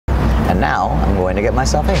And now I'm going to get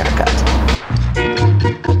myself a haircut.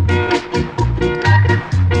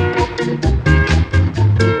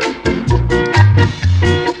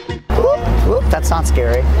 Whoop, that's not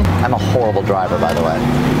scary. I'm a horrible driver, by the way.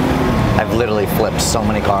 I've literally flipped so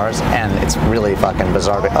many cars, and it's really fucking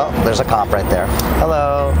bizarre. Oh, there's a cop right there.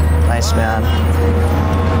 Hello, nice man.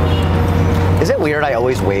 Is it weird I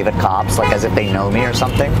always wave at cops, like as if they know me or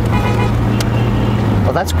something?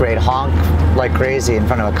 Well, that's great. Honk like crazy in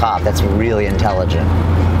front of a cop. That's really intelligent.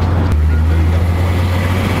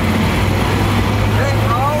 Hey,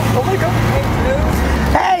 bro. Oh my God.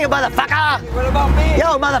 Hey, you motherfucker! What about me?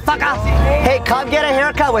 Yo, motherfucker! Hey, come get a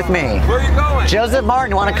haircut with me. Where are you going? Joseph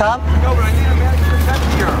Martin, you want to come? No, but I need a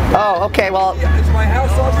manicure. Oh, okay, well, Is my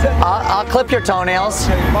house all set? I'll clip your toenails.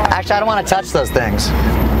 Okay, bye. Actually, I don't want to touch those things.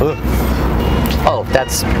 Ugh. Oh,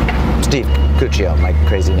 that's Steve Cuccio, my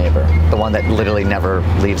crazy neighbor. The one that literally never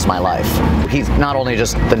leaves my life. He's not only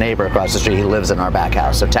just the neighbor across the street, he lives in our back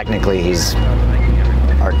house. So technically, he's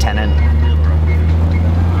our tenant.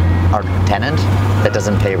 Our tenant that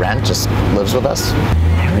doesn't pay rent, just lives with us.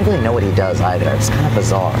 I don't really know what he does either. It's kind of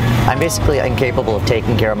bizarre. I'm basically incapable of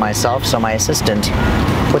taking care of myself, so my assistant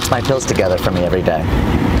puts my pills together for me every day.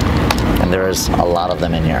 And there's a lot of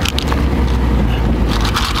them in here.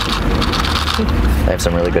 They have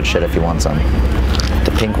some really good shit if you want some.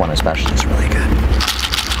 The pink one especially is really good.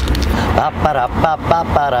 Oh,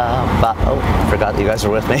 forgot that you guys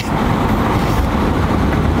were with me.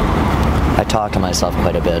 I talk to myself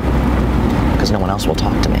quite a bit because no one else will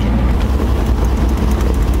talk to me.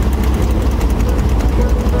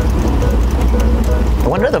 I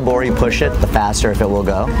wonder the more you push it, the faster if it will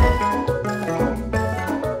go.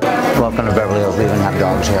 Welcome to Beverly Hills. We even have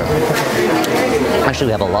dogs here. Actually,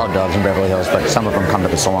 we have a lot of dogs in Beverly Hills, but some of them come to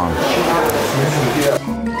the salon.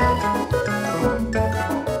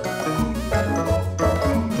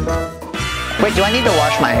 Wait, do I need to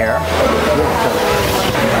wash my hair?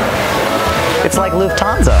 It's like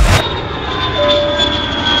Lufthansa.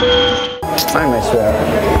 I miss her.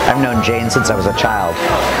 I've known Jane since I was a child.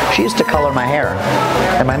 She used to color my hair,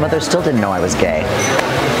 and my mother still didn't know I was gay.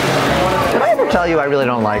 Did I ever tell you I really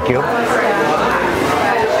don't like you?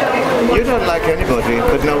 You don't like anybody,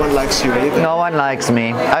 but no one likes you either. No one likes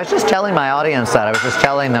me. I was just telling my audience that. I was just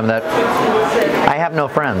telling them that I have no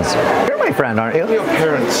friends. You're my friend, aren't you? Your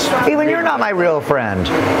parents. Even you're not my real friend.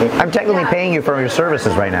 I'm technically paying you for your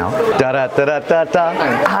services right now. Da da da da da da.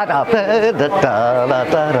 Da da da da da da da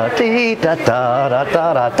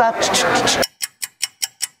da da.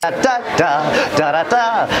 Da da da da da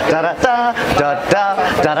da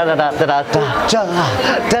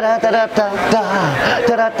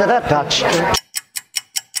da da da da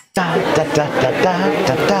da da da da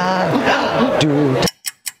da da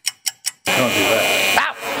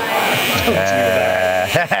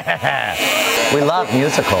We love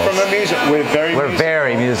musicals. From a music, we're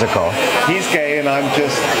very musical. He's gay and I'm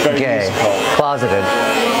just very Gay, musical. closeted.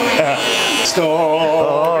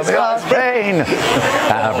 Storm God's rain,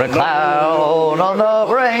 every cloud on the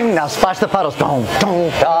rain. Now splash the puddles. Don't,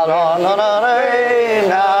 on the rain.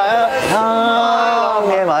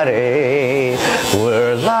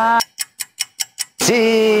 We're live.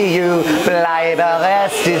 See you, bleibe,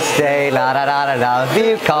 reste, stay. La da da da da.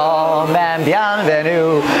 Willkommen,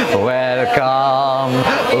 bienvenue. Welcome.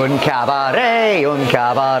 Un cabaret, un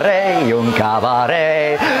cabaret, un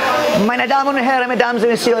cabaret. Meine Damen und Herren, Mesdames et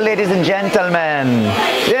Messieurs, ladies and gentlemen,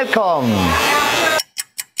 welcome.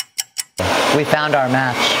 We found our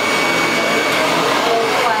match.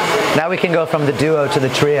 Now we can go from the duo to the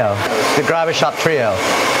trio, the Grabber Shop trio.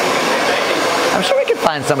 I'm sure we could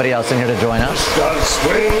find somebody else in here to join us. Don't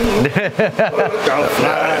swing, don't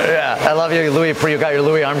fly. Yeah, I love you, Louis. You got your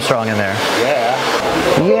Louis Armstrong in there. Yeah.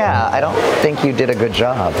 Yeah, I don't think you did a good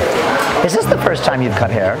job. Is this the first time you've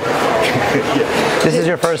cut hair? This is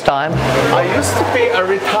your first time? I used to be a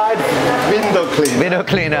retired window cleaner. Window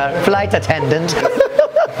cleaner, flight attendant.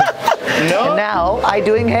 No. And now I'm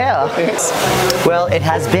doing hair. Well, it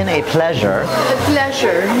has been a pleasure. A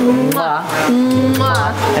pleasure. Mwah.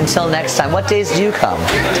 Mwah. Until next time. What days do you come?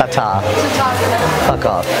 Ta-ta. Fuck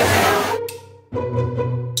off.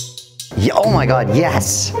 Yeah, oh my God,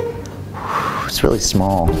 yes. It's really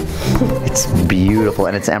small. It's beautiful,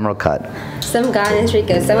 and it's emerald cut. Some guy in the street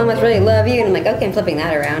goes, someone must really love you, and I'm like, okay, I'm flipping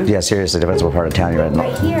that around. Yeah, seriously, depends what part of town you're in.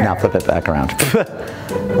 Right here. Now flip it back around.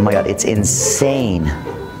 Oh my God, it's insane.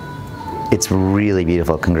 It's really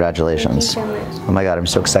beautiful. Congratulations. Thank you so much. Oh my God, I'm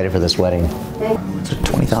so excited for this wedding. It's a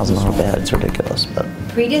 $20,000 bed. It's ridiculous, but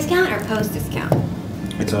Pre-discount or post-discount?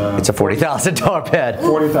 It's a $40,000 bed.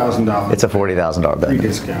 $40,000. It's a $40,000 bed. Free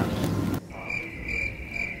discount.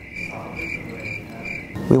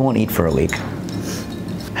 We won't eat for a week.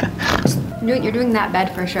 You're doing that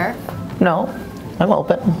bed for sure? No, I'm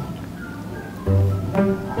open.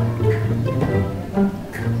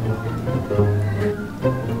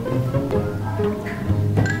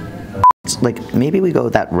 It's like maybe we go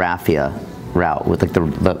that raffia route with like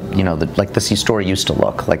the you know like the C-store used to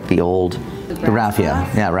look like the old raffia.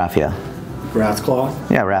 Yeah, raffia. Grass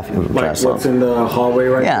cloth? Yeah, raffia. Like what's in the hallway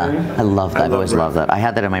right there? Yeah, I love that. I've always loved that. I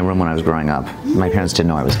had that in my room when I was growing up. My parents didn't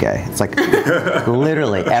know I was gay. It's like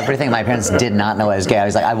literally everything my parents did not know I was gay. I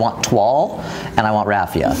was like, I want toile and I want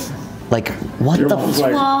raffia. Like, what Your the mom's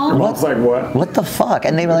like, your mom's like, what? What the fuck?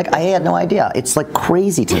 And they were like, I had no idea. It's like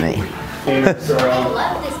crazy to me. I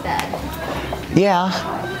love this bed. Yeah,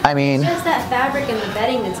 I mean. It's just that fabric and the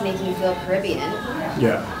bedding that's making you feel Caribbean.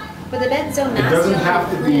 Yeah. But the bed's so It masculine. doesn't have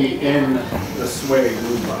to be in the suede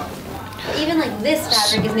loofah. Even like this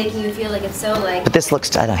fabric is making you feel like it's so like. But this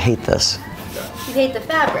looks, I hate this. You hate the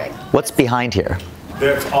fabric. What's behind here?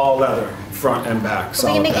 It's all leather, front and back.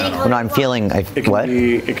 We can make any color. No, I'm feeling, what?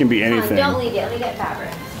 It can be Come on, anything. don't leave yet. Let me get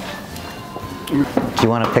fabric. Do you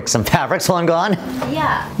want to pick some fabrics while I'm gone?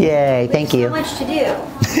 Yeah. Yay, thank you. So much to do.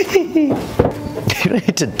 You don't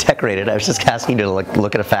need to decorate it. I was just asking you to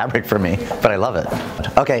look at a fabric for me, but I love it.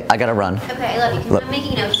 Okay, I gotta run. Okay, I love you. I'm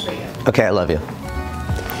making notes for you. Okay, I love you.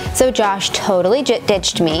 So Josh totally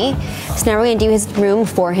ditched me. So now we're gonna do his room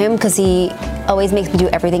for him because he always makes me do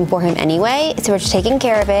everything for him anyway. So we're just taking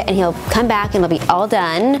care of it and he'll come back and it'll be all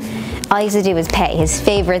done. All he has to do is pay, his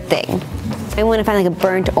favorite thing. I want to find like a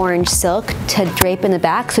burnt orange silk to drape in the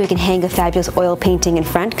back so we can hang a fabulous oil painting in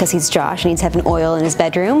front because he's Josh and needs to have an oil in his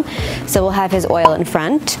bedroom. So we'll have his oil in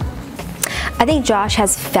front. I think Josh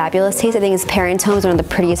has fabulous taste. I think his parents' home is one of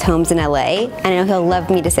the prettiest homes in LA. And I know he'll love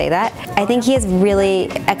me to say that. I think he has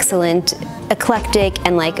really excellent, eclectic,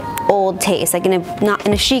 and like old taste. Like not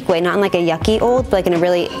in a chic way, not in like a yucky old, but like in a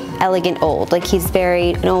really elegant old. Like he's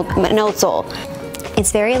very, an old soul.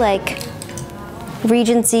 It's very like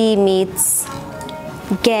Regency meets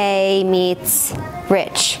gay meets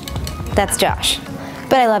rich. That's Josh.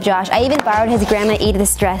 But I love Josh. I even borrowed his grandma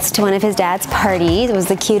Edith's dress to one of his dad's parties. It was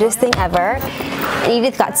the cutest thing ever. And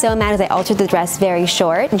Edith got so mad because I altered the dress very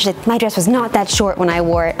short. And she's like, my dress was not that short when I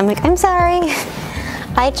wore it. I'm like, I'm sorry.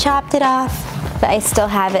 I chopped it off, but I still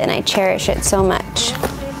have it and I cherish it so much.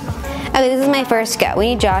 Okay, this is my first go. We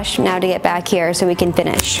need Josh now to get back here so we can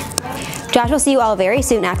finish. Josh will see you all very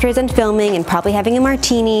soon after he's done filming and probably having a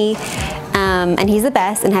martini. And he's the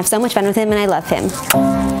best and have so much fun with him and I love him.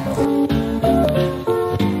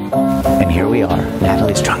 And here we are,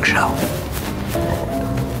 Natalie's Drunk Show.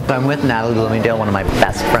 So I'm with Natalie Bloomingdale, one of my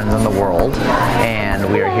best friends in the world, and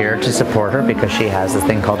we are here to support her because she has this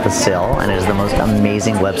thing called The Sill, and it is the most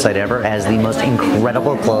amazing website ever. It has the most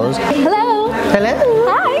incredible clothes. Hello. Hello.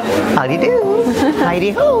 Hi. How do you do?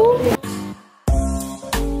 Heidi ho.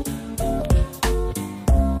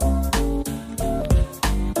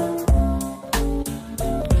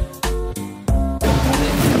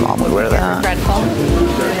 Mom would wear that.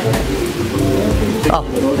 Oh,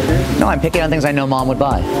 no, I'm picking on things I know Mom would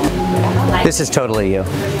buy. This is totally you.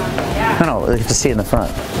 No, you have to see it in the front.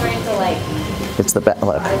 It's the back.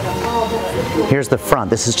 Look. Here's the front.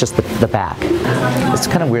 This is just the back. It's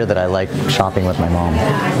kind of weird that I like shopping with my mom.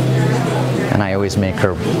 And I always make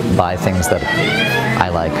her buy things that I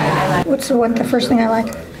like. What's the first thing I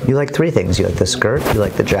like? You like three things. You like the skirt, you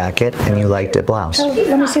like the jacket, and you like the blouse. Oh,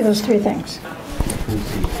 let me see those three things.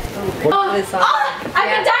 I've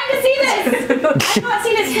been dying to see this! I've not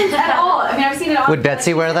seen this at all. I mean, I've seen it on Would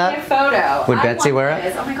Betsy wear that? a photo. Would Betsy wear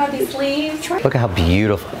it? Oh my god, these sleeves. Look at how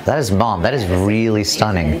beautiful. That is Mom. That is really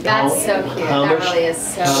stunning. That's so cute. That really is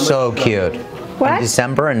So cute. What? In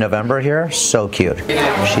December and November here, so cute.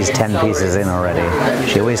 She's 10 pieces in already.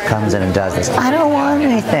 She always comes in and does this. I don't want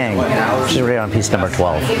anything. She's already on piece number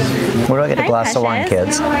 12. Where do I get a glass of wine,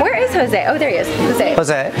 kids? Where is Jose? Oh, there he is. Jose.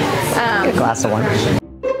 Jose, get a glass of wine.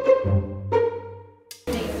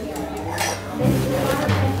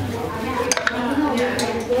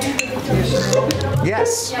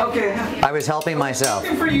 Yes. Okay. I was helping myself.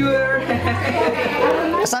 For you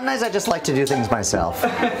there. Sometimes I just like to do things myself.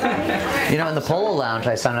 You know, in the Polo Lounge,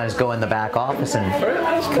 I sometimes go in the back office and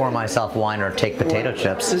pour myself wine or take potato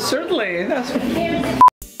chips. Certainly. That's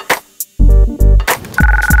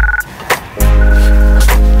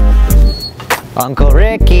Uncle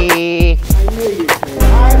Ricky.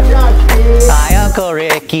 Hi, Josh. Hi, Uncle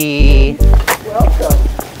Ricky. Welcome.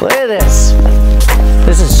 Look at this.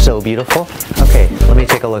 This is so beautiful. Okay, let me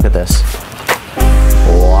take a look at this.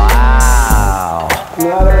 Wow.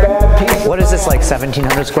 Not a bad piece. What is this, like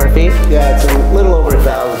 1,700 square feet? Yeah, it's a little over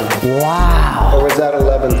 1,000. Wow. Or was that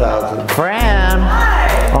 11,000? Fran.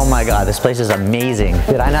 Oh my God, this place is amazing.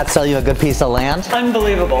 Did I not sell you a good piece of land?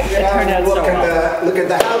 Unbelievable. It turned out so well. Look at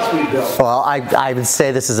the house we built. Well, I would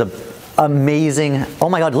say this is a amazing. Oh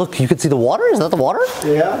my God, look, you can see the water? Is that the water?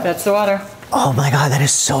 Yeah. That's the water. Oh my God, that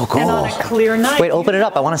is so cool. And on a clear night. Wait, open it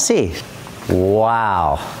up, I want to see.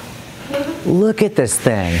 Wow. Look at this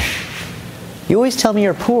thing. You always tell me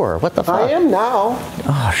you're poor. What the fuck? I am now.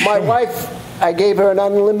 Oh, shit. My wife, I gave her an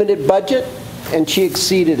unlimited budget, and she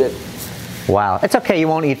exceeded it. Wow, it's okay, you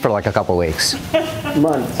won't eat for like a couple weeks.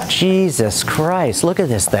 Months. Jesus Christ, look at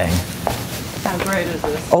this thing. How great is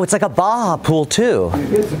this? Oh, it's like a Baja pool too.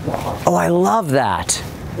 It is a Baja. Oh, I love that.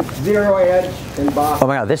 It's zero edge and Baja. Oh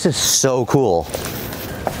my God, this is so cool.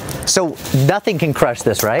 So nothing can crush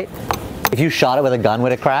this, right? If you shot it with a gun,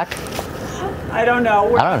 would it crack? I don't know.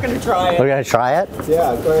 We're not going to try it. We're gonna try it?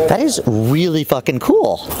 Yeah, go ahead. That is really fucking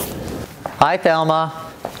cool. Hi, Thelma.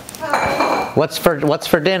 What's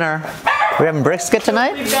for dinner? We having brisket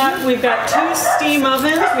tonight? We've got 2 steam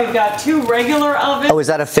ovens. We've got 2 regular ovens. Oh, is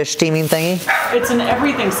that a fish steaming thingy? It's an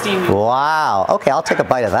everything steaming. Wow. Okay, I'll take a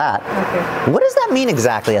bite of that. Okay. What does that mean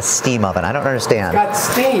exactly, a steam oven? I don't understand. Got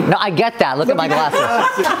steam. No, I get that. Look at my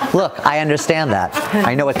glasses. Look, I understand that.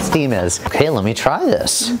 I know what steam is. Okay, let me try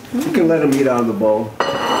this. You can let them eat out of the bowl.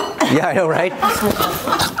 Yeah, I know, right?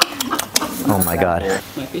 Oh my God.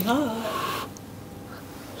 Might be hot.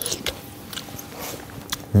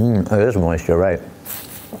 It is moist, you're right.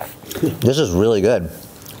 This is really good.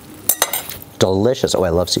 Delicious. Oh, I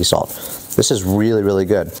love sea salt. This is really, really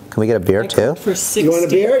good. Can we get a beer too? For 60 You want a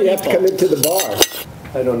beer? You have to people. come into the bar.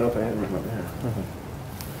 I don't know if I have one here.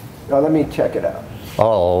 Oh, let me check it out.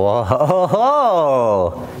 Oh.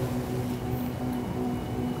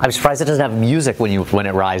 I'm surprised it doesn't have music when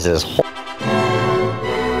it rises.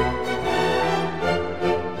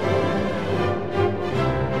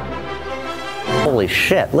 Holy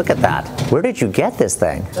shit, look at that. Where did you get this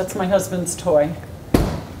thing? That's my husband's toy.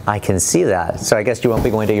 I can see that. So I guess you won't be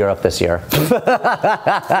going to Europe this year.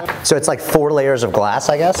 So it's like 4 layers of glass,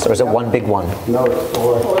 I guess? Or is it one big one? No, it's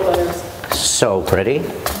 4. 4 layers. So pretty.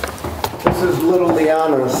 This is little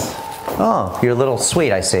Liana's. Oh, you're a little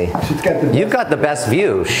sweet, I see. She's got the You've got the best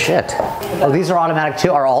view. Shit. Oh, these are automatic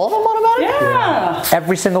too? Are all of them automatic? Yeah.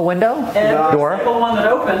 Every single window? Every Door? single one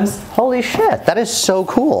that opens. Holy shit, that is so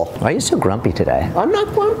cool. Why are you so grumpy today? I'm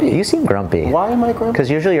not grumpy. You seem grumpy. Why am I grumpy? Because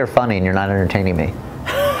usually you're funny and you're not entertaining me.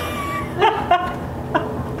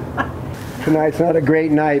 Tonight's not a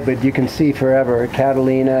great night, but you can see forever.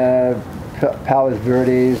 Catalina, Palos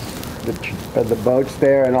Verdes, the boats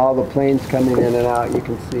there, and all the planes coming in and out. You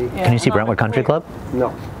can see. Yeah, Can you see and on Brentwood a Country clear- Club?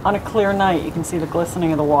 No. On a clear night, you can see the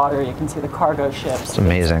glistening of the water. You can see the cargo ships. It's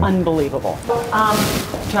amazing. Unbelievable.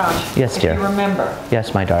 Josh. Yes, dear. If you remember,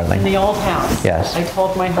 Yes, my in darling. the old house, Yes. I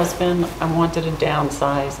told my husband I wanted to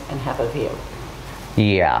downsize and have a view.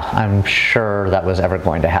 Yeah, I'm sure that was ever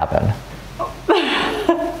going to happen.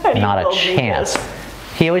 And he Not a told me chance. this.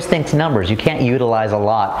 He always thinks numbers. You can't utilize a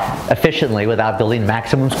lot efficiently without building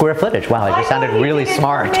maximum square footage. Wow, I just thought sounded he really did it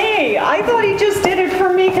smart. For me. I thought he just did it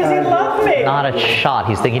for me because he loved me. Not a shot.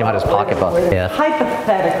 He's thinking about his pocketbook. Yeah.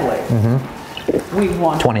 Hypothetically, we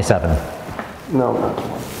want 27. No, no.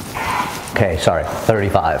 Okay, sorry.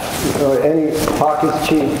 35. Any talk is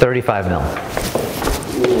cheap. 35 mil.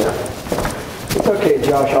 Yeah. It's okay,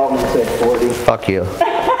 Josh Altman said 40. Fuck you.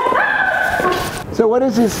 So what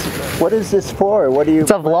is this? What is this for? What do you?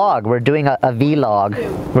 It's a vlog. We're doing a vlog.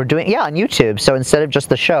 We're doing, yeah, on YouTube. So instead of just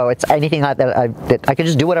the show, it's anything that I could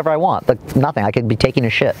just do whatever I want. Like nothing. I could be taking a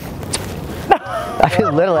shit. I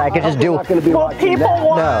mean, literally, I could just do. Not gonna be Well, watching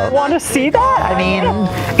people that. want to see that. I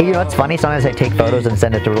mean, you know, it's funny. Sometimes I take photos and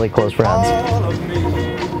send it to really close friends.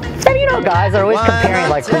 And you know, guys are always comparing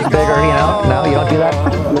like who's bigger. You know? No, you don't do that.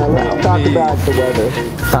 No, let's talk about the weather.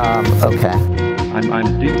 Okay.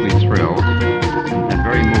 I'm deeply thrilled and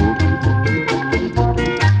very moved,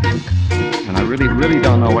 and I really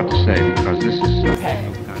don't know what to say because this is.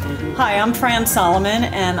 Okay. Hi, I'm Fran Solomon,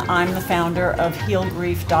 and I'm the founder of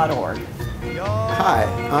HealGrief.org. Hi,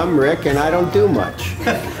 I'm Rick, and I don't do much.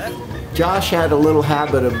 Josh had a little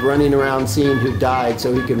habit of running around seeing who died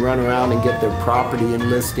so he can run around and get their property and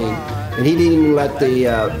listing. And he didn't even let the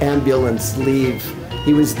ambulance leave.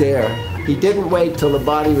 He was there. He didn't wait till the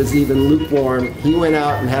body was even lukewarm. He went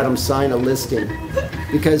out and had him sign a listing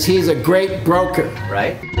because he's a great broker.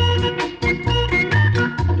 Right.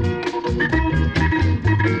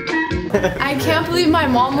 I can't believe my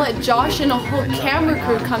mom let Josh and a whole camera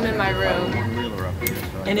crew come in my room.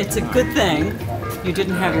 And it's a good thing you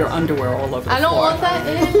didn't have your underwear all over the I don't floor. want that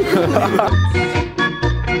in.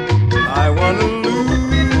 I want to